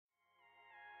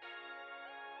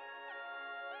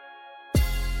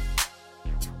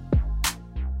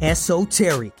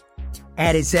esoteric.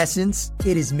 At its essence,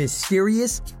 it is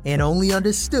mysterious and only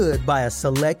understood by a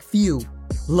select few.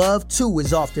 Love, too,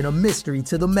 is often a mystery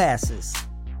to the masses.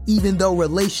 Even though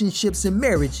relationships and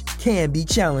marriage can be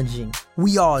challenging,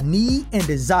 we all need and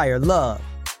desire love.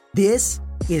 This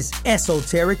is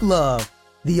Esoteric Love,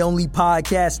 the only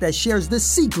podcast that shares the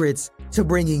secrets to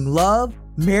bringing love,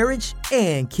 marriage,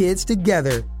 and kids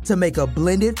together to make a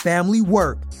blended family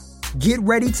work. Get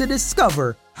ready to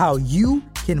discover how you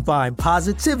can find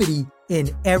positivity in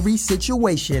every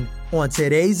situation on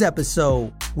today's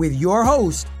episode with your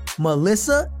host,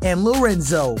 Melissa and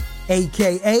Lorenzo,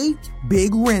 aka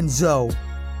Big Renzo.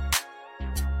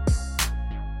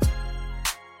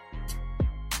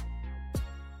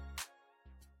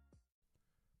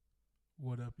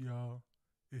 What up, y'all?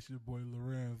 It's your boy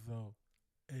Lorenzo,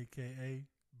 aka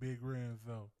Big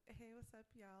Renzo. Hey, what's up,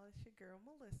 y'all? It's your girl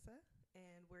Melissa,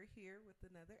 and we're here with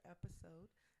another episode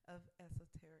of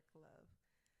Esoteric Love.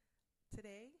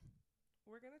 Today,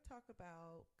 we're going to talk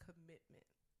about commitment.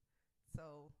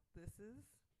 So, this is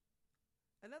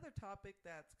another topic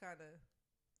that's kind of,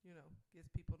 gets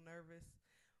people nervous.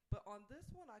 But on this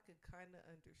one, I could kind of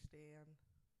understand,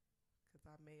 because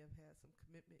I may have had some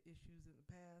commitment issues in the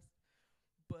past.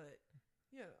 But,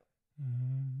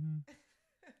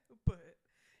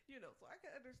 so I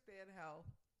can understand how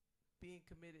being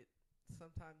committed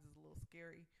sometimes is a little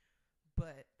scary.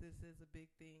 But this is a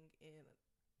big thing in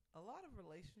a lot of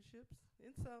relationships.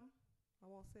 In some, I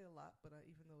won't say a lot, but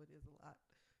even though it is a lot.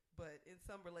 But in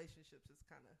some relationships, it's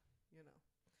kind of,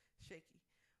 shaky.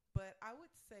 But I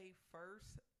would say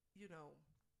first,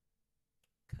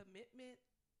 commitment,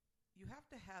 you have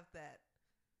to have that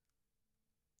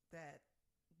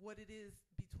what it is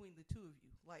between the two of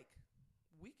you. Like,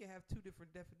 we can have two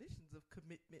different definitions of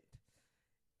commitment.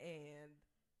 And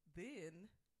then,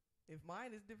 if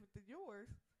mine is different than yours,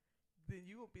 then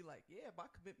you will be like, yeah, my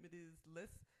commitment is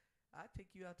I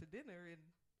take you out to dinner and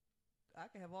I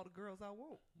can have all the girls I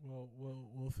want. Well,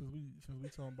 since we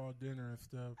talking about dinner and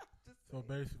stuff, so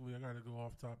basically I got to go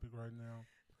off topic right now.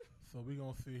 So we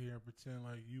gonna sit here and pretend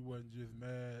like you wasn't just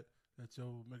mad that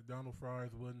your McDonald's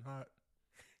fries wasn't hot.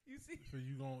 You see? So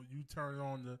you turn it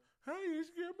on the hey,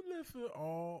 it's your Melissa,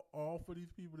 all for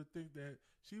these people to think that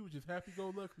she was just happy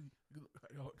go lucky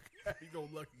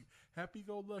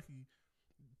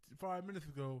 5 minutes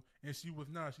ago, and she was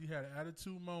not. She had an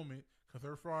attitude moment because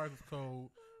her fries was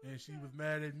cold, and she was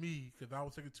mad at me because I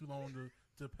was taking too long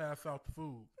to pass out the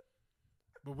food.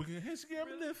 But we can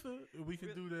Melissa. We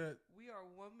can do that. We are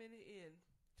 1 minute in,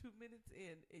 2 minutes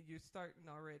in, and you're starting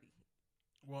already.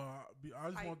 Well,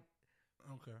 I just want.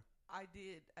 Okay. I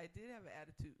did have an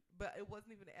attitude, but it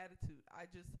wasn't even an attitude.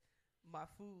 My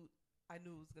food, I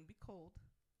knew it was going to be cold,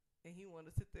 and he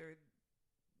wanted to sit there and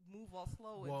move all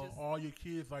slow. Well, and all your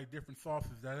kids like different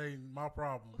sauces. That ain't my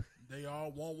problem. They all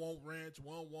one want ranch,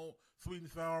 one want sweet and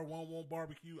sour, one want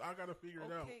barbecue. I got to figure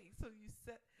it out. Okay, so you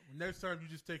said. Next time you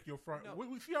just take your fries. No,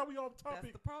 we see how we off topic.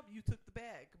 That's the problem. You took the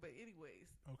bag, but anyways.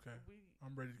 Okay.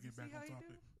 I'm ready to get back on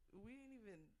topic. We ain't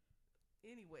even.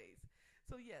 Anyways.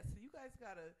 So, yes, you guys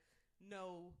got to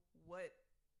know what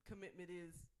commitment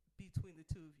is between the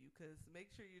two of you, because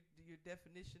make sure your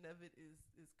definition of it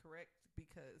is correct,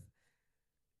 because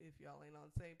if y'all ain't on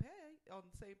the same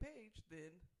page,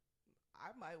 then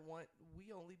I might want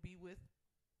we only be with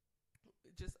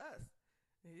just us.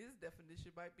 His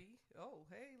definition might be, oh,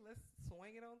 hey, let's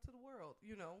swing it on to the world.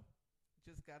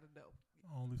 Just got to know.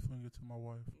 I only swing it to my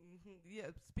wife. Mm-hmm.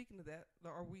 Yeah, speaking of that,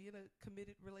 are we in a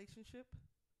committed relationship?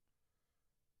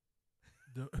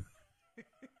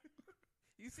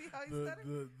 You see how he said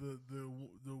it?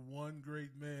 The one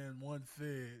great man once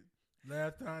said,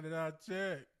 last time that I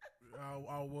checked, I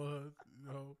was,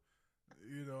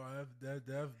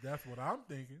 that's what I'm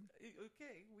thinking.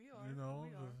 Okay, we are.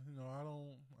 I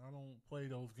don't play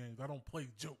those games. I don't play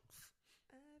jokes.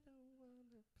 I don't want to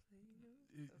play no.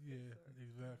 Yeah,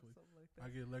 exactly. Like that. I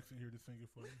get Lex in here to sing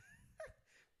it for you.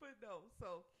 But no,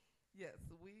 so yes,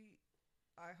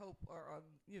 I hope are on,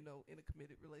 in a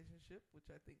committed relationship, which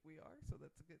I think we are, so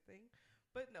that's a good thing.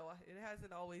 But no, it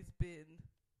hasn't always been.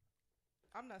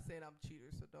 I'm not saying I'm a cheater,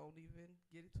 so don't even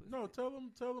get it twisted. No, tell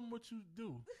them what you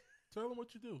do. Tell them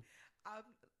what you do.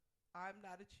 I'm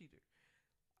not a cheater.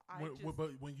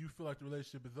 But when you feel like the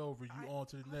relationship is over, you on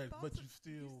to the next, but you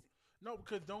still no,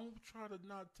 because don't try to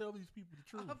not tell these people the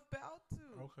truth. I'm about to.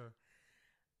 Okay.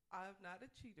 I'm not a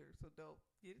cheater, so don't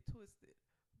get it twisted.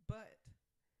 But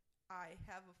I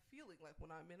have a feeling like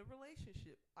when I'm in a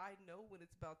relationship, I know when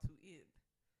it's about to end.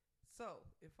 So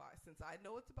since I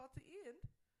know it's about to end,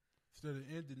 instead of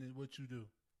ending it, what you do?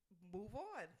 Move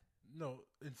on. No,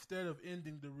 instead of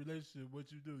ending the relationship,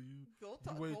 what you do, you Go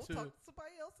you wait till talk to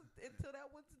somebody else until that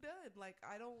one's done. Like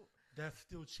I don't. that's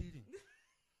still cheating.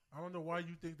 I don't know why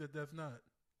you think that that's not.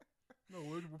 No,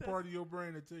 what part of your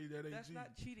brain that tell you that ain't That's cheating?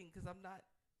 not cheating because I'm not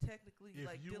technically If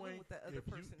like you dealing ain't, with that other if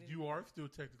person. you are still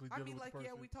technically I dealing mean, with like, the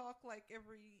person. yeah, we talk like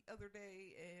every other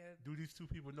day, and Do these two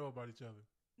people know about each other?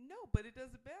 no, but it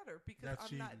doesn't matter because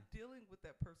That's I'm not cheating. dealing with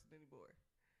that person anymore.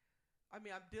 I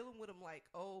mean, I'm dealing with them like,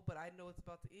 oh, but I know it's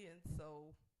about to end,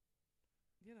 so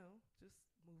just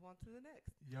move on to the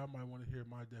next. Y'all might want to hear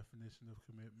my definition of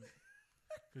commitment.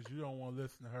 Because you don't want to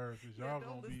listen to her. Because Yeah, y'all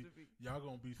don't gonna be listen to me. y'all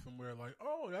gonna be somewhere like,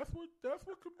 oh, that's what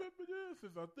commitment is.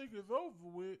 Since I think it's over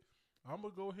with, I'm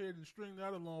gonna go ahead and string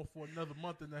that along for another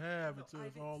month and a half No, until I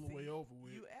it's didn't all the way see over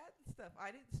with. You adding stuff.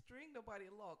 I didn't string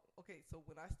nobody along. Okay, so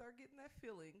when I start getting that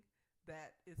feeling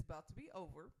that it's about to be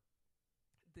over,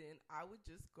 then I would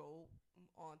just go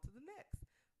on to the next.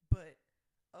 But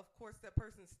of course, that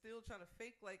person's still trying to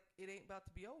fake like it ain't about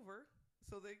to be over.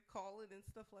 So they call it and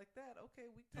stuff like that. Okay,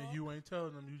 we talk. And you ain't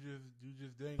telling them. You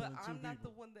just dangling But two I'm not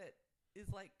people. the one that is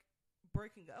like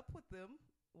breaking up with them.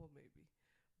 Well, maybe.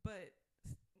 But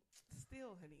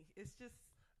still, honey, it's just.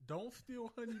 Don't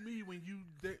steal honey me when you.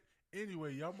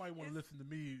 Anyway, y'all might want to listen to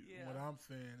me yeah. what I'm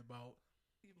saying about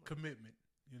commitment.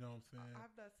 You know what I'm saying?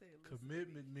 I'm not saying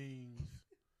commitment means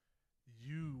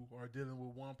you are dealing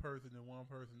with one person and one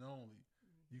person only.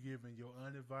 Mm-hmm. You giving your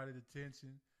undivided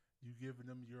attention. You giving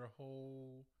them your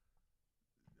whole.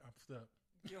 I'm stuck.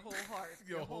 Your whole heart.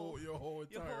 your whole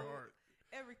entire heart.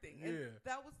 Everything. Yeah. And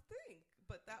that was the thing.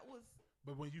 But that was.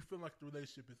 But when you feel like the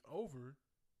relationship is over,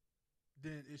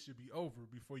 then it should be over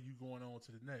before you going on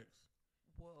to the next.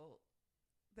 Well,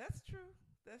 that's true.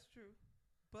 That's true.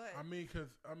 But I mean,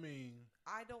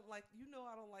 I don't like.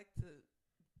 I don't like to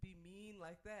be mean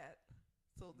like that.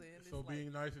 So then. So it's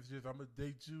being nice is just I'm gonna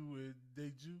date you and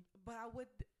date you. But I would.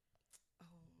 Oh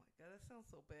my God, that sounds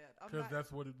so bad. Because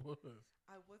that's what it was.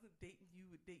 I wasn't dating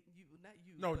you, not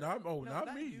you. No,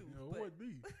 not me. You, no, it wasn't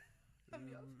me.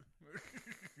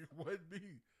 It wasn't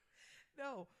me.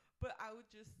 No, but I would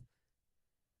just.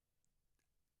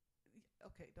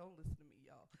 Okay, don't listen to me,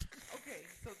 y'all. Okay,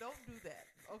 so don't do that.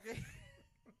 Okay,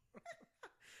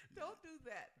 don't do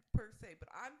that per se.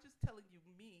 But I'm just telling you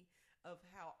me of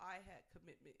how I had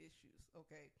commitment issues.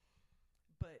 Okay,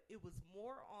 but it was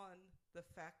more on the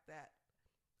fact that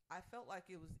I felt like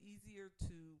it was easier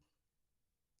to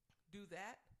do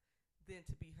that than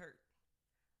to be hurt.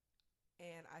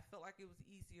 And I felt like it was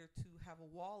easier to have a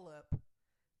wall up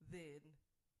than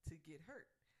to get hurt.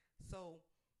 So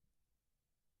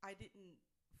I didn't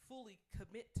fully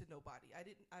commit to nobody.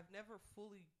 I've never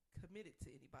fully committed to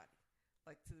anybody.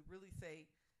 Like to really say,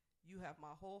 you have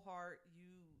my whole heart,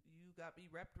 you got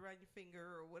me wrapped around your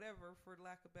finger or whatever, for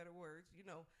lack of better words.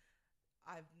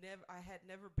 I had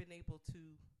never been able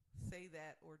to say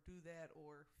that or do that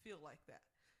or feel like that,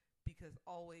 because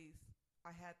always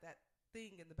I had that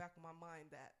thing in the back of my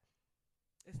mind that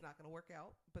it's not going to work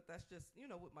out. But that's just,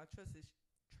 with my trust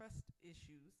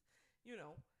issues,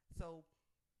 so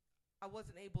I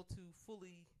wasn't able to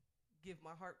fully give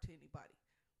my heart to anybody.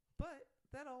 But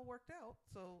that all worked out,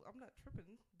 so I'm not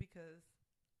tripping because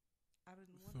I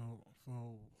didn't want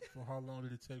So how long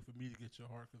did it take for me to get your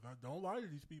heart? Because I don't lie to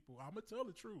these people. I'm gonna tell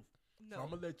the truth. No, so I'm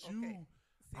gonna let you. Okay.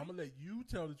 I'm gonna let you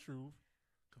tell the truth.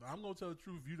 Because I'm gonna tell the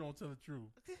truth. You don't tell the truth.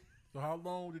 So how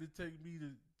long did it take me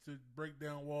to break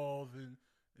down walls and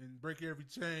break every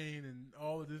chain and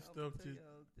all of this stuff? The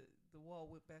wall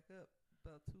went back up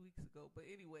about 2 weeks ago. But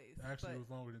anyways, actually, it was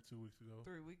longer than 2 weeks ago.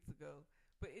 3 weeks ago.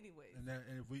 But anyways, and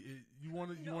if you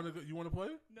want to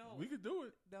play? No, we could do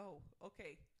it. No,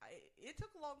 okay. It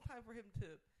took a long time for him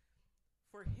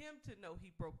to know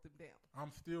he broke them down.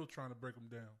 I'm still trying to break them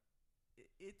down.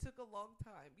 It took a long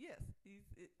time. Yes,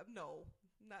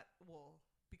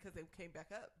 because they came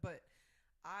back up. But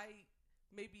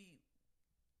maybe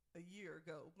a year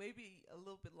ago, maybe a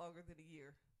little bit longer than a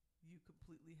year, you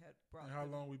completely had brought. And how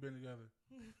long we been together?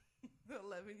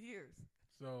 11 years.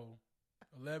 So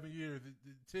 11 years,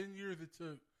 10 years it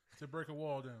took to break a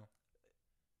wall down.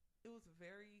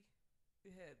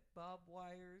 It had barbed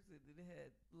wires and it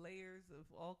had layers of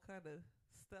all kind of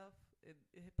stuff, and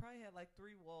it probably had like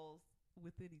 3 walls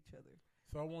within each other.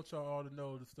 So I want y'all all to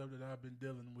know the stuff that I've been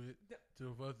dealing with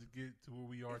for us to get to where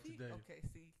we are today. Okay,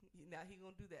 see, now he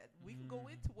gonna do that. We can go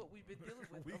into what we've been dealing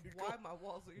with of why my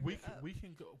walls are even up. We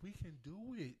can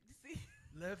do it. See,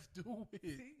 let's do it.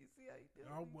 See how you do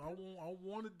it. I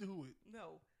want to do it.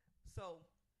 No, so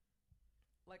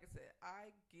like I said,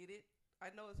 I get it. I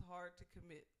know it's hard to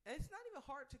commit. And it's not even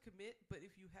hard to commit, but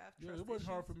if you have trust it wasn't issues,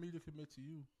 hard for me to commit to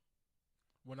you.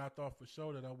 when I thought for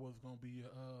sure that I was gonna be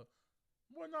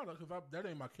well, not because that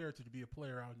ain't my character to be a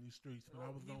player out in these streets. But I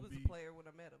was He gonna was be a player when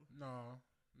I met him. no,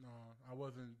 I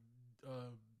wasn't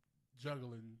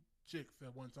juggling chicks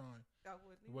at one time. I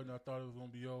wouldn't. When I thought it was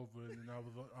gonna be over, and then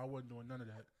I wasn't doing none of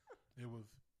that. It was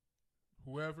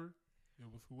whoever.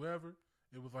 It was whoever.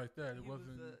 It was like that. It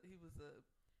wasn't. He was a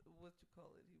what you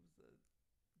call it? He was a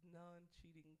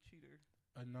non-cheating cheater.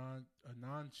 a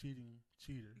non-cheating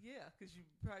cheater. Yeah, because you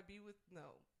probably be with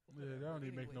no. Yeah, that don't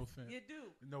even make no sense. You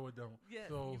do. No, it don't. Yeah,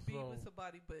 so, you be with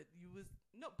somebody, but you was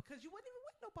no because you wasn't even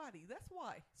with nobody. That's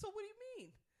why. So what do you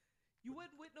mean? You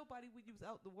wasn't with nobody when you was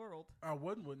out in the world. I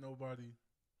wasn't with nobody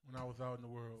when I was out in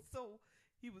the world. So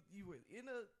you were in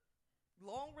a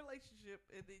long relationship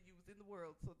and then you was in the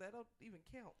world. So that don't even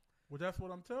count. Well, that's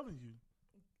what I'm telling you.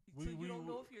 So you don't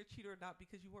know if you're a cheater or not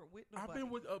because you weren't with nobody. I've been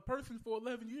with a person for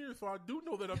 11 years, so I do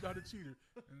know that I'm not a cheater.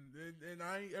 and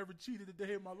I ain't ever cheated a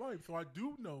day in my life, so I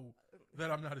do know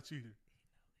that I'm not a cheater.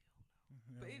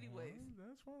 But anyways,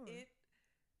 that's fine. It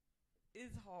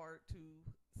is hard to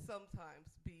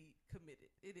sometimes be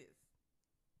committed. It is.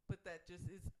 But that just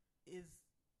is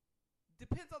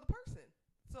depends on the person.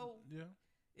 So yeah.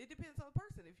 It depends on the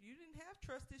person. If you didn't have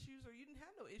trust issues or you didn't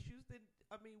have no issues, then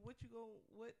I mean, what you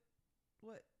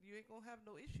ain't gonna have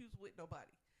no issues with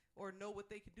nobody or know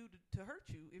what they can do to hurt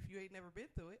you if you ain't never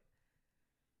been through it.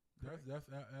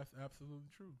 That's absolutely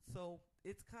true. So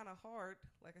it's kind of hard,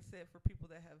 like I said, for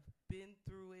people that have been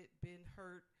through it, been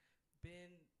hurt,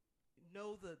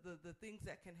 know the things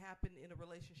that can happen in a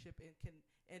relationship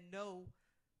and know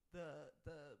the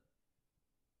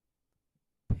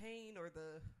pain or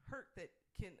the hurt that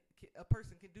a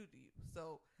person can do to you.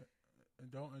 So and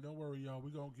don't worry, y'all.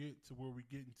 We're gonna get to where we're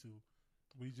getting to.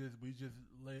 We just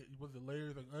was it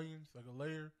layers like onions, like a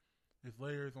layer. It's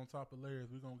layers on top of layers.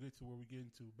 We're gonna get to where we're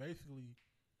getting to. Basically,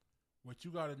 what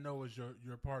you got to know is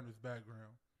your partner's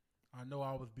background. I know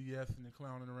I was BSing and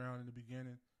clowning around in the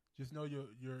beginning. Just know the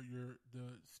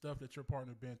stuff that your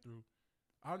partner been through.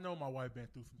 I know my wife been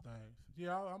through some things.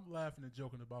 Yeah, I'm laughing and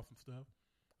joking about some stuff.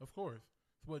 Of course,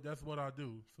 that's what I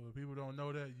do. So if people don't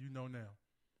know that, you know now.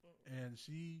 And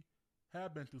she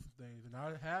have been through some things, and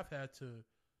I have had to,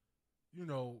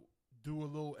 do a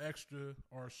little extra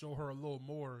or show her a little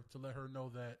more to let her know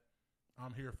that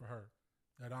I'm here for her,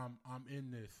 that I'm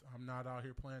in this. I'm not out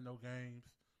here playing no games.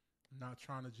 I'm not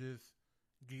trying to just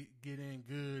get in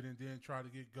good and then try to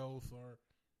get ghosts or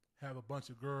have a bunch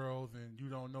of girls and you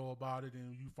don't know about it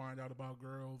and you find out about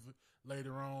girls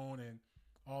later on and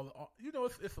all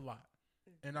it's a lot.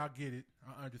 And I get it.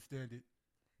 I understand it.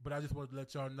 But I just want to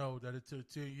let y'all know that it took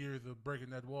 10 years of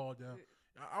breaking that wall down.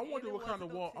 I wonder what kind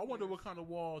of wall. I wonder what kind of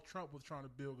wall Trump was trying to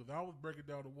build, because I was breaking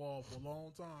down the wall for a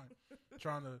long time,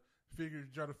 trying to figure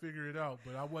it out.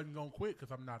 But I wasn't gonna quit because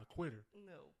I'm not a quitter.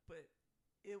 No, but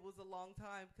it was a long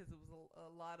time because it was a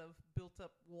lot of built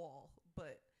up wall.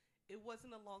 But it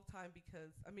wasn't a long time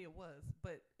because it was,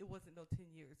 but it wasn't no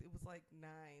 10 years. It was like 9,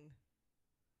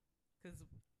 because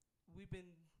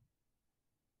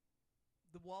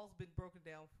the wall's been broken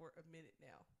down for a minute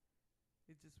now.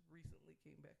 It just recently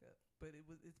came back up, but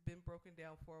it's been broken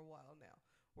down for a while now,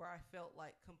 where I felt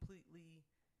like completely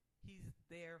he's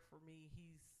there for me.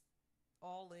 He's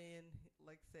all in,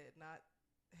 like I said, not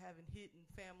having hidden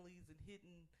families and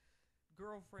hidden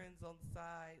girlfriends on the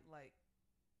side, like,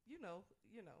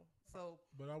 so.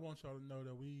 But I want y'all to know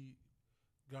that we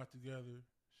got together.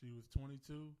 She was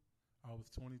 22. I was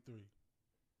 23.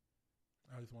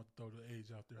 I just want to throw the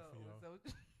age out there for y'all.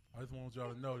 I just want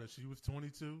y'all to know that she was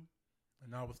 22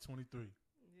 and I was 23.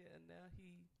 Yeah, now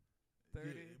he 30.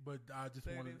 Yeah, but I just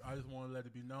want to let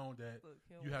it be known that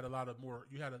you had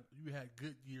you had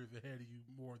good years ahead of you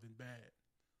more than bad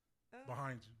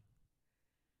behind you.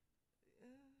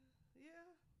 Yeah.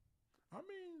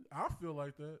 I feel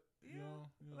like that. Yeah.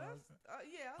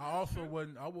 I also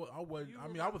wasn't. I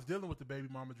wasn't. I was dealing with the baby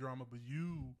mama drama, but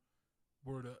you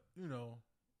were the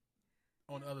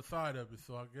on the other side of it.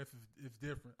 So I guess it's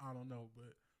different. I don't know,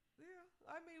 but yeah.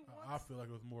 I feel like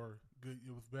it was more good.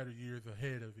 It was better years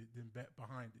ahead of it than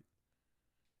behind it.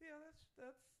 Yeah,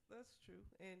 that's true.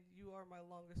 And you are my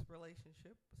longest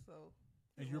relationship, so.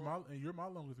 And you're my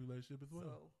longest relationship as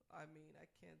well. So I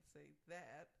can't say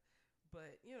that,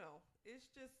 but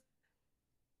it's just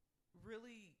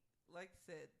really, like I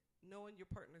said, knowing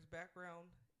your partner's background,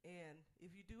 and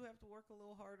if you do have to work a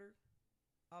little harder,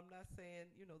 I'm not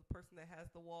saying the person that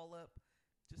has the wall up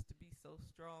just to be so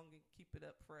strong and keep it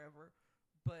up forever,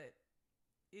 but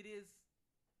it is,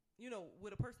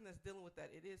 with a person that's dealing with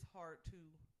that, it is hard to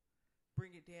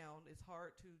bring it down. It's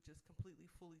hard to just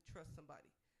completely, fully trust somebody.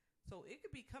 So it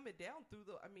could be coming down through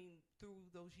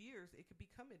those years. It could be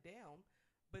coming down,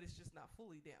 but it's just not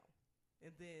fully down.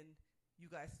 And then you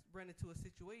guys run into a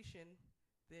situation,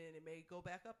 then it may go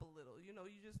back up a little. You know,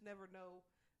 you just never know,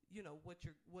 you know,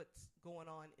 what's going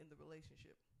on in the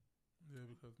relationship. Yeah,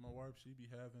 because my wife, she be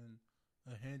having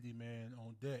a handyman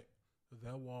on deck. Cause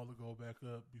that wall will go back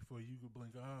up before you could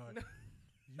blink an eye.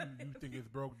 You think it's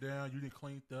broke down. You didn't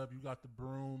cleaned up. You got the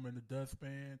broom and the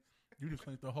dustpan. You didn't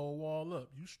clean the whole wall up.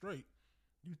 You straight.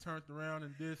 You turned around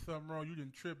and did something wrong. You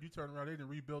didn't trip. You turned around. They didn't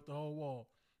rebuild the whole wall.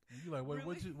 And you like, wait,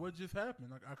 Really? what just happened?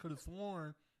 Like, I could have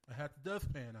sworn I had the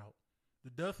dustpan out. The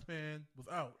dustpan was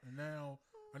out, and now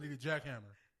I need a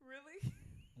jackhammer. Really?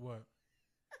 What?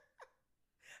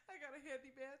 I got a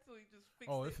handyman, so he just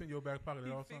fixed Oh, it. it's in your back pocket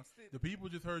He at all times. fixed it. The people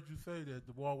just heard you say that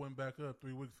the wall went back up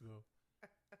 3 weeks ago.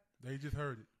 They just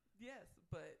heard it. Yes,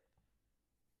 but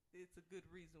it's a good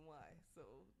reason why. So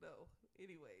no.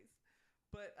 Anyways,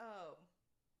 but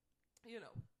you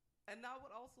know, and I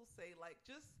would also say like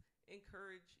just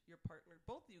encourage your partner,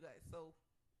 both of you guys. So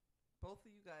both of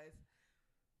you guys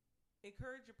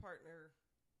encourage your partner,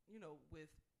 you know, with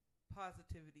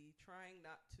positivity, trying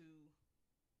not to,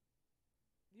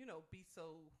 you know, be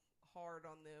so hard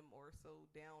on them or so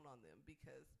down on them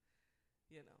because,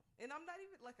 you know, and I'm not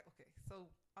even like, okay, so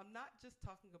I'm not just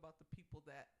talking about the people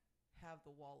that have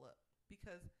the wall up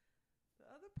because the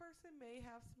other person may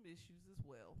have some issues as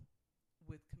well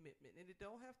with commitment, and it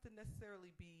don't have to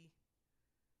necessarily be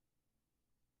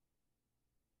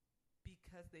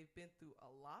because they've been through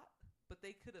a lot, but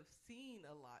they could have seen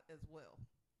a lot as well,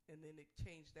 and then it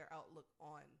changed their outlook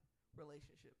on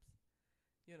relationships.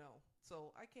 You know,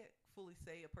 so I can't fully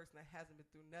say a person that hasn't been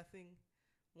through nothing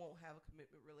won't have a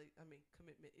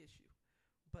commitment issue.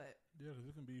 But Yeah, because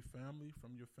it can be family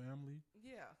from your family.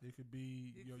 yeah, It could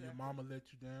be your Exactly. mama let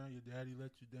you down, your daddy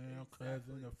let you down, Exactly.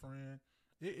 cousin, a friend.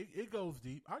 It goes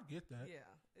deep. I get that. yeah,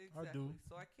 exactly. I do.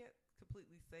 So I can't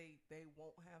completely say they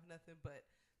won't have nothing, but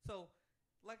so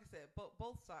like I said,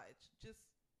 both sides just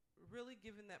really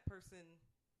giving that person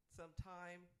some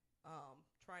time,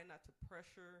 trying not to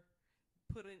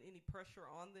put in any pressure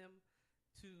on them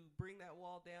to bring that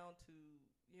wall down, to,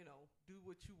 you know, do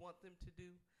what you want them to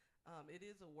do. It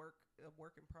is a work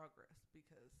in progress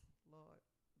because, Lord,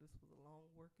 this was a long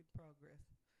work in progress.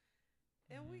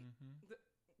 And we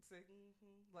say,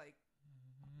 like,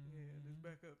 yeah, it's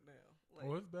back up now. Like,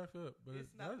 Oh, it's back up, but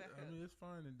it's not back I up. mean, it's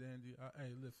fine and dandy.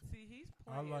 Hey, listen, see, he's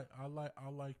I playing.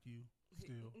 like you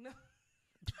still. No,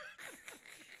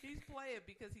 he's playing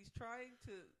because he's trying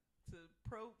to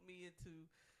probe me into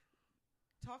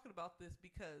talking about this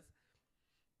because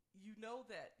you know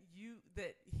that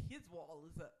his wall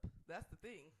is up. That's the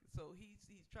thing. So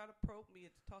he's trying to probe me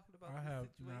into talking about I this have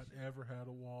situation. not ever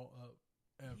had a wall up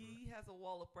ever. He has a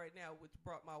wall up right now, which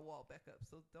brought my wall back up.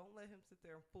 So don't let him sit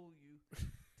there and fool you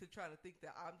to try to think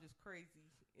that I'm just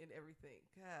crazy and everything.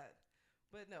 God.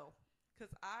 But no,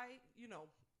 because you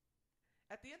know,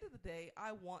 at the end of the day,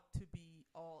 I want to be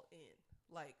all in.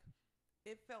 Like,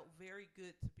 it felt very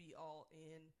good to be all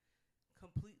in,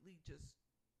 completely just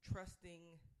trusting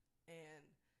and,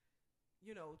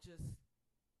 you know, just,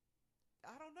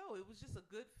 I don't know. It was just a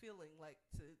good feeling. Like,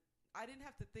 I didn't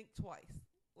have to think twice.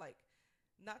 Like,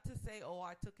 not to say, oh,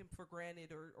 I took him for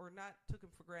granted or not took him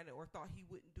for granted or thought he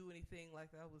wouldn't do anything.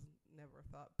 Like, that was never a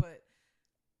thought. But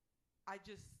I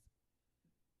just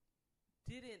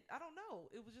didn't, I don't know.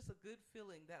 It was just a good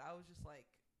feeling that I was just like,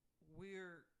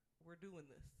 we're doing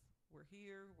this. We're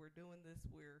here. We're doing this.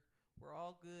 We're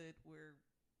all good. We're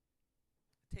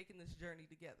taking this journey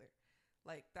together.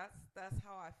 Like, that's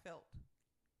how I felt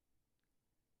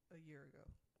a year ago.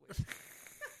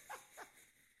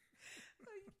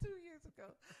 2 years ago.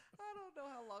 I don't know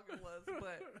how long it was,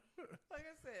 but like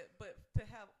I said, but to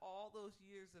have all those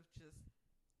years of just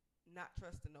not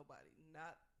trusting nobody,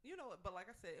 not, you know, but like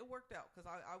I said, it worked out because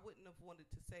I wouldn't have wanted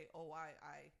to say, oh, I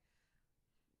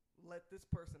let this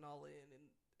person all in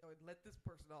or let this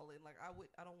person all in. Like, I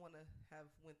don't want to have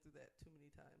went through that too many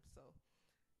times. So,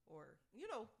 or, you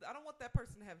know, I don't want that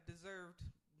person to have deserved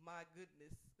my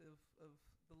goodness of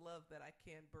the love that I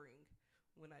can bring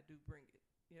when I do bring it,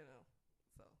 you know.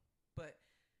 So, but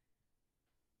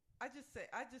I just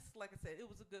like I said, it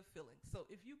was a good feeling. So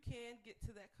if you can get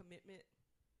to that commitment,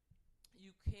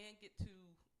 you can get to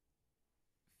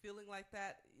feeling like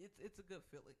that. It's a good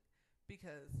feeling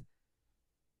because,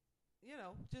 you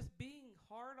know, just being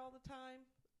hard all the time,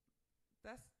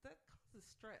 that causes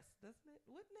stress, doesn't it?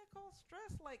 Wouldn't that cause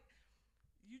stress? Like,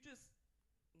 you just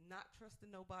not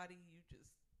trusting nobody.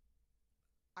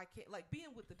 I can't, like,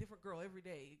 being with a different girl every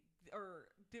day or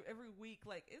every week.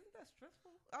 Like, isn't that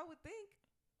stressful? I would think.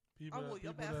 People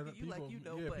I'm asking you like you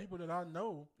know, yeah, but people that I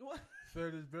know what?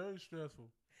 said it's very stressful.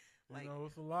 Like,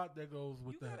 it's a lot that goes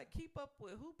with you that. gotta keep up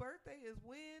with who birthday is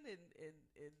when,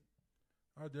 and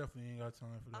I definitely ain't got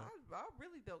time for that. I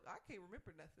really don't. I can't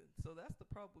remember nothing. So that's the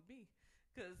problem with me.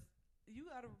 Because you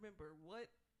got to remember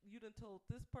what you done told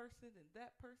this person and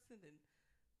that person. And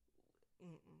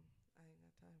I ain't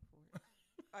got time for it.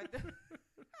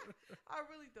 I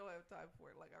really don't have time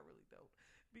for it. Like, I really don't.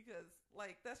 Because,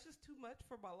 like, that's just too much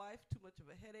for my life, too much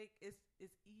of a headache. It's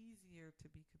easier to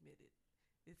be committed.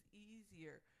 It's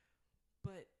easier.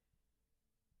 But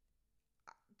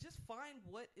just find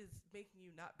what is making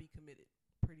you not be committed.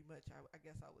 Pretty much, I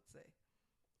guess I would say.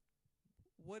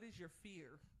 What is your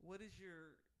fear? What's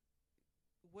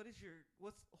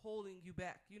holding you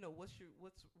back?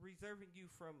 What's reserving you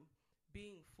from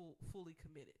being fully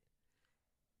committed?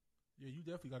 Yeah, you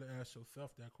definitely got to ask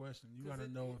yourself that question. You got to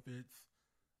know if it's,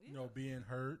 yeah. Being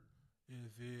hurt.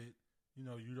 Is it,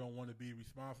 you don't want to be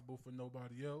responsible for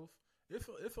nobody else.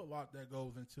 It's a lot that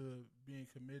goes into being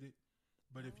committed.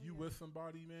 But if you with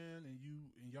somebody, man, and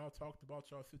y'all talked about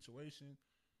y'all situation,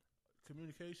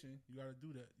 communication, you got to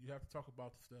do that. You have to talk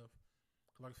about the stuff.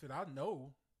 'Cause like I said, I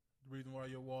know the reason why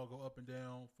your wall go up and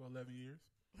down for 11 years.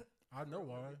 I know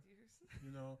why.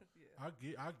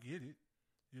 Yeah. I get it.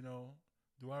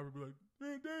 Do I ever be like,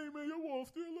 man, dang, man, your wall's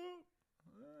still up?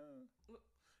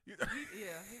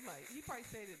 Yeah, he might. He probably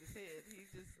say it in his head. He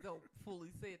just don't fully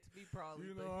say it to me, probably.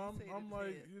 I'm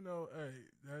like,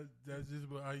 hey, that's just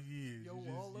what I is. Your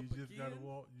You wall up just got a again?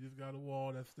 wall. You just got a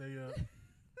wall that stay up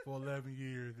for 11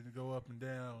 years and go up and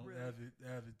down Really?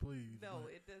 as it please. No,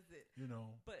 but, it doesn't.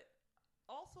 But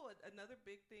Also, another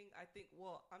big thing, I think.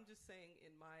 Well, I'm just saying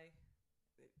in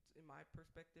my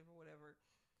perspective or whatever.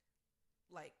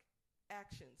 Like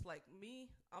actions, like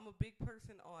me, I'm a big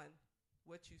person on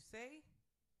what you say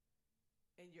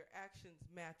and your actions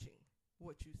matching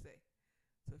what you say.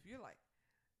 So if you're like,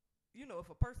 if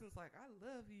a person's like, I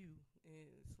love you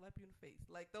and slap you in the face,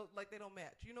 like they don't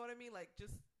match. You know what I mean? Like,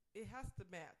 just it has to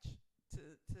match to.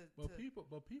 But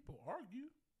people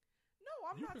argue. No,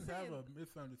 I'm you not can saying. have a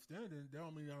misunderstanding. That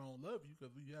don't mean I don't love you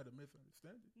because we had a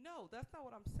misunderstanding. No, that's not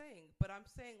what I'm saying. But I'm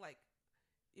saying, like,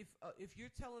 if you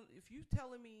telling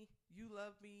me you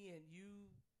love me and you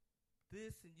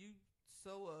this and you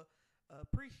so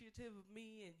appreciative of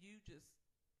me and you just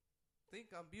think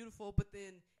I'm beautiful, but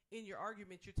then in your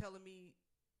argument you're telling me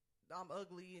I'm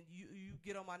ugly and you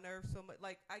get on my nerves so much.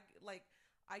 Like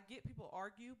I get people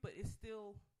argue, but it's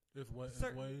still it's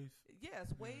ways. Yeah,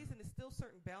 it's ways, and it's still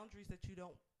certain boundaries that you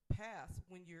don't pass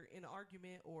when you're in an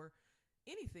argument or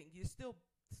anything. You still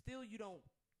you don't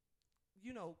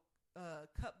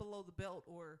cut below the belt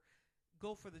or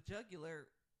go for the jugular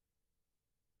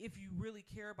if you really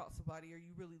care about somebody or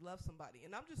you really love somebody.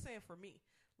 And I'm just saying, for me,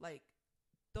 like,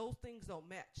 those things don't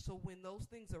match. So when those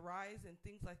things arise and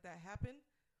things like that happen,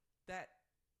 that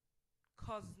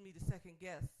causes me to second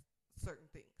guess certain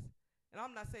things. And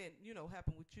I'm not saying,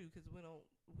 happen with you, because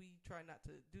we try not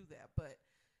to do that. But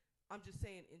I'm just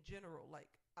saying in general, like,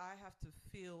 I have to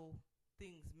feel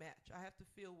things match. I have to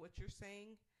feel what you're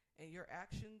saying and your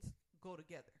actions go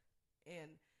together.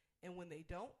 And when they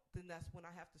don't, then that's when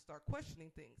I have to start questioning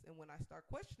things. And when I start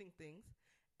questioning things,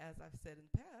 as I've said in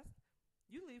the past,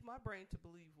 you leave my brain to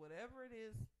believe whatever it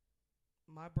is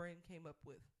my brain came up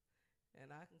with.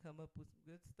 And I can come up with some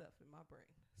good stuff in my brain.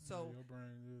 So your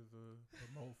brain is a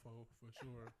mofo for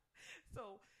sure.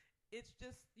 So it's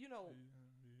just, You're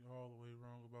all the way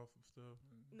wrong about some stuff.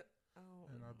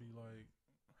 And I'd be like,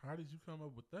 how did you come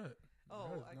up with that?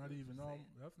 That's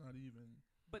not even.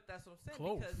 But that's what I'm saying.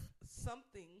 Close. Because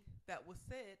something that was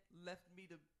said left me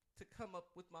to come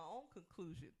up with my own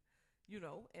conclusion,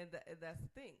 and that's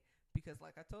the thing. Because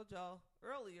like I told y'all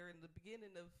earlier in the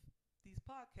beginning of these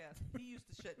podcasts, he used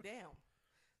to shut down.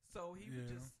 So he would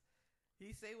just,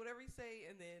 he'd say whatever he say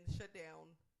and then shut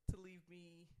down to leave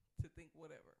me to think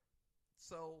whatever.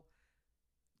 So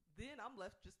then I'm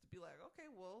left just to be like, okay,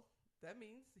 well, that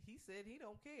means he said he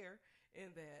don't care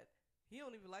and that he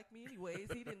don't even like me anyways.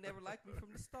 He didn't never like me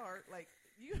from the start. Like,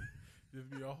 you just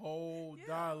be a whole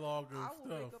dialogue of I stuff.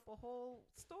 will make up a whole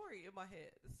story in my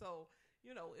head. So,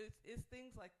 it's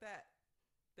things like that,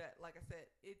 like I said,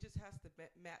 it just has to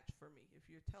match for me. If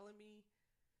you're telling me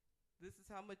this is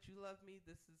how much you love me,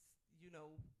 this is,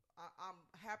 I'm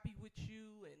happy with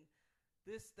you and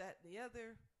this, that, and the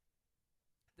other,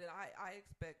 then I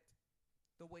expect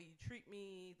the way you treat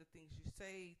me, the things you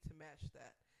say to match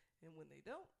that. And when they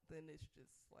don't, then it's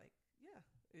just like,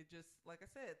 it just, like I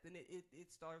said, then it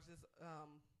starts as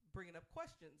bringing up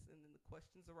questions, and then the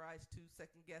questions arise to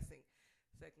second guessing.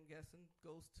 Second guessing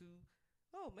goes to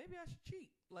oh, maybe I should cheat,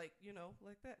 like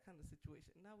like that kind of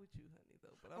situation. Not with you, honey,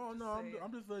 though. But Oh I'm just no, saying.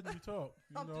 I'm just letting you talk.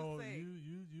 You I'm just know, saying.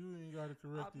 you ain't got to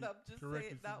correct I'm it. not just correct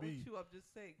saying it not for with me. you. I'm just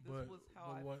saying this was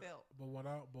how I felt. But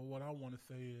what I want to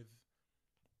say is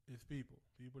people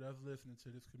that's listening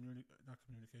to this not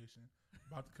communication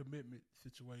about the commitment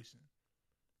situation.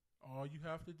 All you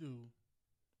have to do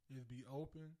is be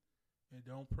open and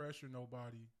don't pressure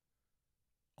nobody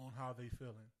on how they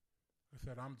feeling. I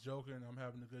said I'm joking. I'm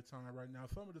having a good time right now.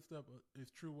 Some of the stuff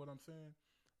is true what I'm saying,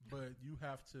 but you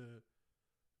have to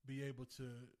be able to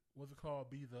what's it called?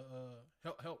 Be the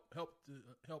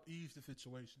help ease the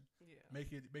situation. Yeah.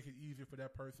 Make it easier for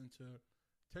that person to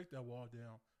take that wall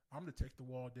down. I'm to take the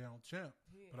wall down champ,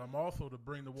 but I'm also to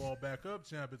bring the wall back up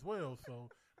champ as well. So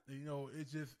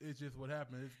it's just what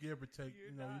happened. It's give or take.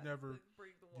 You're you not never.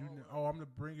 bring the wall up. I'm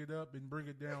gonna bring it up and bring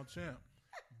it down champ.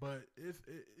 But it's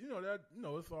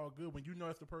it's all good when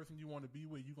it's the person you want to be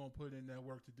with. You're gonna put in that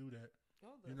work to do that.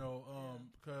 Oh,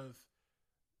 Because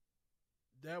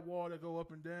that wall that go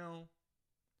up and down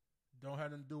don't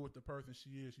have nothing to do with the person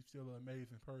she is. She's still an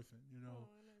amazing person.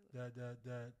 That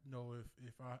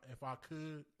if I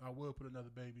could, I would put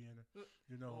another baby in her.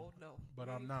 Oh no. But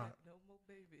I'm not. No more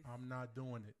babies. I'm not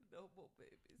doing it. No more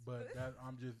babies. But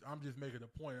I'm just making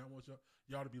a point. I want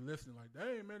y'all to be listening. Like,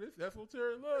 dang man, that's what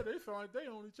Terry love. They sound like they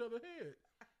on each other's head.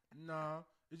 Nah,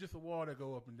 it's just a wall that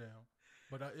go up and down.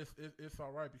 But it's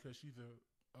all right because she's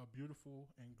a beautiful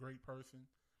and great person,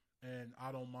 and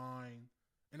I don't mind.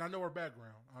 And I know her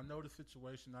background. I know the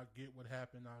situation. I get what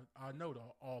happened. I know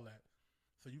all that.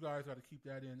 So you guys got to keep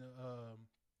that in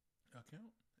account.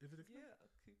 Is it account? Yeah,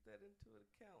 keep that into an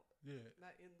account. Yeah.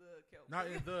 Not in the account. Not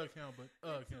in the account, but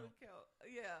account.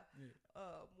 Yeah. Yeah.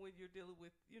 When you're dealing with,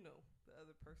 the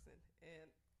other person. And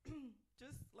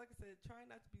just, like I said, try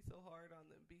not to be so hard on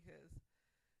them because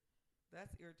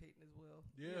that's irritating as well.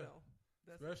 Yeah.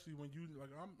 Especially when you,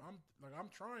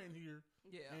 I'm trying here.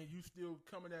 Yeah. And you still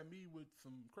coming at me with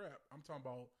some crap. I'm talking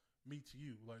about me to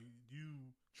you. Like,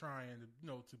 you trying to,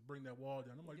 to bring that wall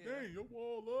down. I'm like, dang, your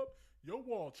wall up, your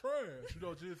wall trash.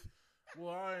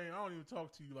 Well, I don't even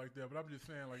talk to you like that, but I'm just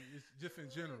saying, like, it's just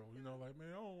in general, like,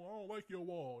 man, I don't like your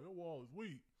wall. Your wall is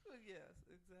weak. Yes,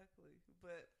 exactly.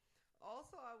 But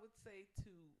also I would say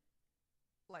to,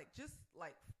 just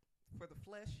for the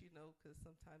flesh, because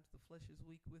sometimes the flesh is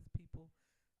weak with people,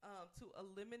 to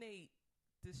eliminate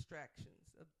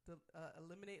distractions,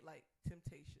 eliminate,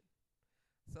 temptation.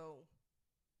 So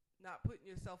not putting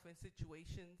yourself in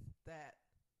situations that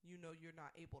you're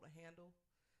not able to handle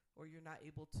or you're not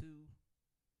able to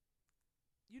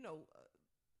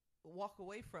walk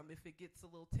away from if it gets a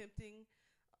little tempting.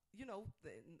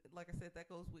 Like I said, that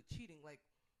goes with cheating. Like,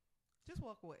 just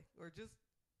walk away or just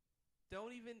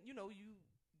don't even, you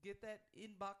get that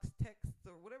inbox text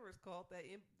or whatever it's called, that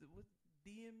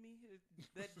DM me,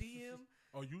 that DM.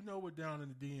 Oh, you know what down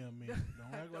in the DM means.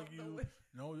 Don't act like you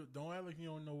don't act like you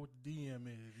don't know what the DM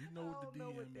is. You know what the DM is. I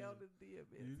don't know what down in the DM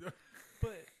is.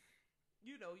 But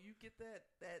you get that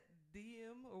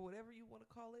DM or whatever you want to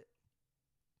call it.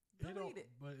 Delete it.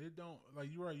 But it don't, like,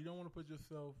 you're right. You don't want to put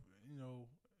yourself,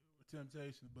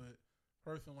 temptation. But a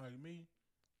person like me,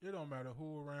 it don't matter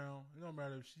who around. It don't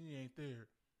matter if she ain't there.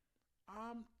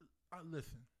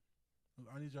 Listen.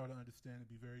 I need y'all to understand and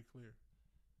be very clear.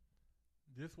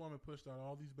 This woman pushed out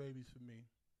all these babies for me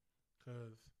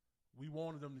because we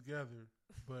wanted them together,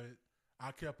 but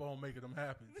I kept on making them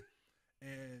happen.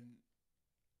 And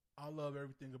I love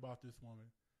everything about this woman.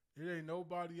 It ain't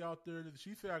nobody out there.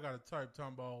 She said I got a type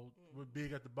talking about with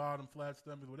big at the bottom, flat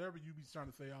stomach, whatever you be trying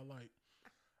to say I like.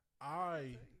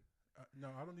 No,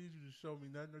 I don't need you to show me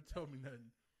nothing or tell me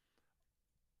nothing.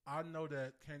 I know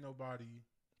that can't nobody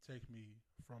take me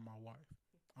from my wife.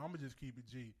 I'm going to just keep it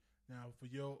G. Now, for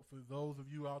those of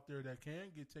you out there that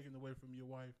can get taken away from your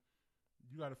wife,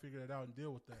 you got to figure that out and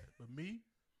deal with that. But me,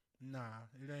 nah,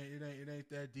 it ain't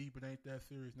that deep. It ain't that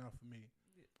serious. Not for me.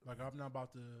 Like, I'm not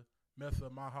about to mess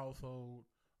up my household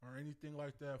or anything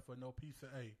like that for no piece of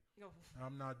A. No.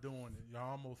 I'm not doing it.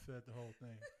 Y'all almost said the whole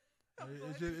thing.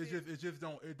 It just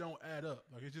don't add up.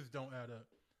 Like, it just don't add up.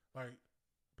 Like,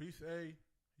 piece A,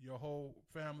 your whole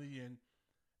family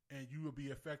and you will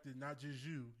be affected. Not just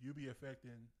you. You'll be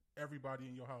affecting everybody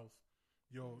in your house.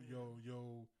 Your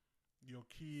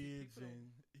kids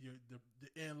and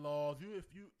the in-laws.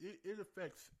 It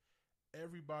affects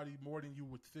everybody more than you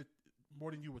would think.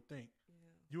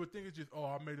 Yeah. You would think it's just,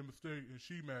 I made a mistake and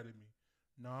she mad at me.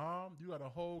 Nah, you got a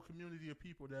whole community of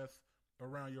people that's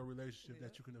around your relationship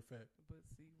that you can affect. But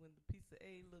see, when the piece of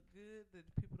A look good, then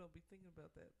people don't be thinking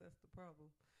about that. That's the problem.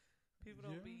 People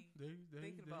don't be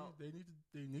thinking about. They need to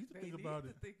think about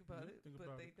it.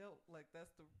 But they don't. Like that's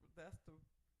the.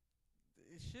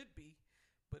 It should be,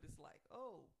 but it's like,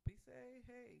 oh, be say,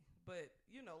 hey. But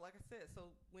like I said,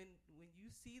 so when you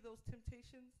see those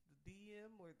temptations, the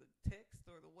DM or the text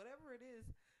or the whatever it is,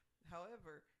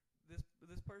 however, this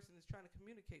person is trying to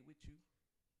communicate with you,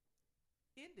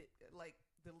 end it, like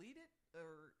delete it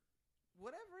or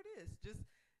whatever it is. Just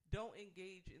don't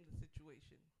engage in the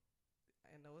situation.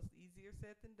 I know it's easier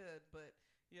said than done, but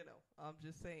I'm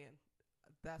just saying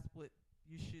that's what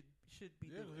you should be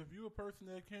doing. If you're a person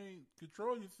that can't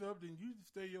control yourself, then you just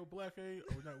stay your black A,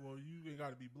 or not. Well, you ain't got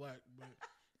to be black, but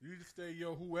you just stay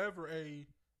your whoever A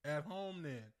at home.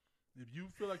 Then, if you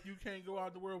feel like you can't go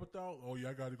out the world without, oh yeah,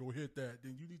 I got to go hit that.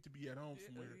 Then you need to be at home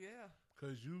somewhere. Yeah,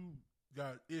 because you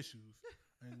got issues.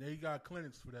 And they got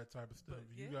clinics for that type of stuff.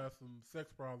 You got some sex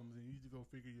problems, and you need to go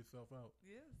figure yourself out.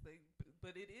 Yes, but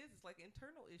it's like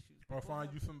internal issues. Or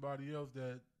find you somebody else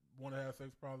that want to have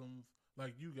sex problems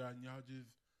like you got, and y'all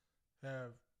just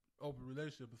have open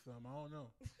relationship or something. I don't know.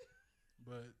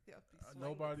 But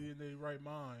nobody in their right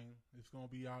mind is going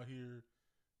to be out here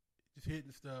just hitting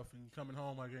stuff and coming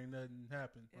home like ain't nothing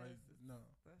happened. Yes, like, no.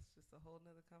 That's just a whole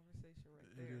nother conversation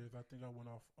right there. It is. I think I went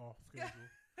off schedule.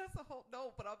 That's a whole,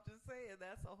 no, but I'm just saying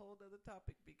that's a whole other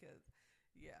topic because,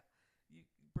 you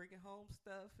bringing home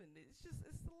stuff and it's a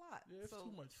lot. Yeah, it's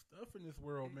too much stuff in this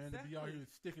world, man, to be out here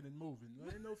sticking and moving.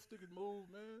 There ain't no stick and move,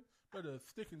 man. Better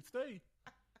stick and stay.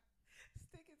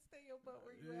 Stick and stay your butt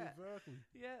where you at. Exactly.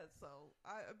 Yeah, so,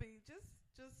 I mean, just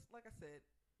like I said,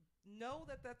 know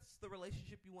that that's the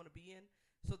relationship you want to be in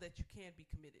so that you can be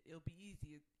committed. It'll be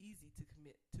easy to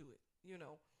commit to it,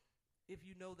 if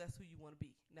you know that's who you want to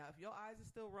be. Now, if your eyes are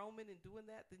still roaming and doing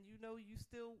that, then you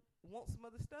still want some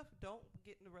other stuff. Don't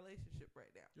get in a relationship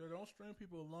right now. Yo, don't string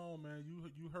people along, man. You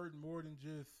hurting more than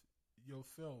just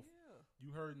yourself. Yeah.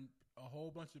 You hurting a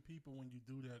whole bunch of people when you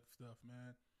do that stuff,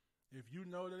 man. If you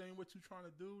know that ain't what you're trying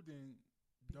to do, then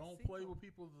don't play with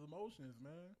people's emotions,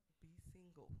 man. Be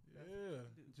single. Yeah.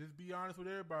 Just be honest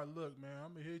with everybody. Look, man,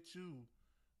 I'm going to hit you.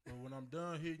 But when I'm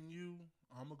done hitting you,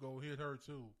 I'm going to go hit her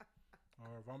too.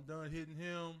 Or if I'm done hitting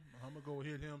him, I'm going to go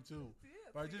hit him too.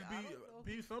 Yeah, like, just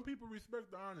be, some people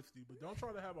respect the honesty, but don't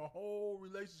try to have a whole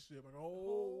relationship, like a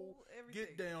whole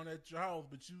get down at your house,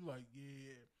 but you like,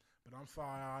 yeah, but I'm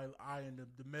sorry, I and the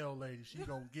male lady, she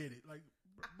going to get it. Like,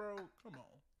 bro, come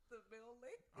on. The male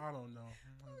lady? I don't know.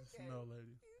 It's the male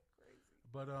lady. Crazy.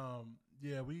 But,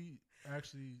 we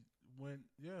actually went,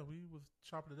 we was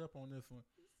chopping it up on this one.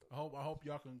 I hope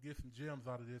y'all can get some gems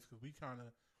out of this because we kind of,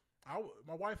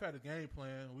 my wife had a game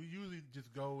plan. We usually just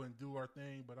go and do our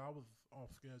thing, but I was off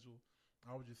schedule.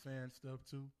 I was just saying stuff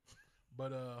too.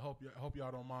 But hope y'all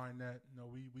don't mind that.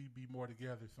 We be more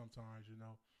together sometimes,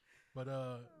 But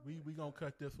we gonna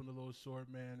cut this one a little short,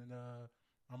 man, and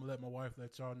I'm gonna let my wife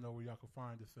let y'all know where y'all can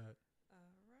find us at.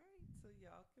 All right, so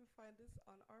y'all can find us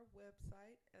on our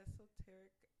website,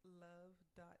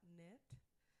 esotericlove.net.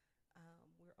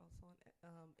 We're also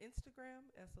on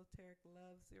Instagram,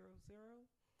 esotericlove00.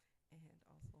 And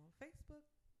also on Facebook,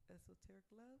 Esoteric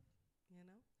Love.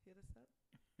 Hit us up.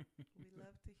 We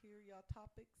love to hear y'all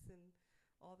topics and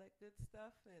all that good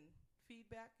stuff and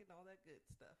feedback and all that good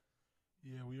stuff.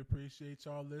 Yeah, we appreciate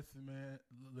y'all listening, man.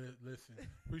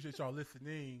 Appreciate y'all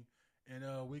listening. And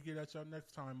we get at y'all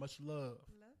next time. Much love.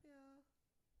 Love y'all.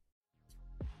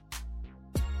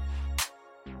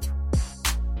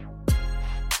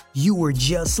 You were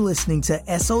just listening to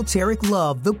Esoteric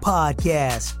Love, the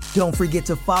podcast. Don't forget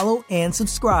to follow and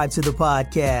subscribe to the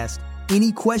podcast.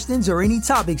 Any questions or any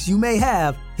topics you may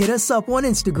have, hit us up on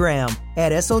Instagram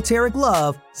at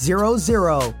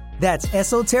esotericlove00. That's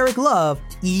Esoteric Love,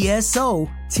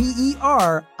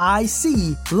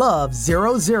 ESOTERIC Love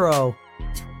 00.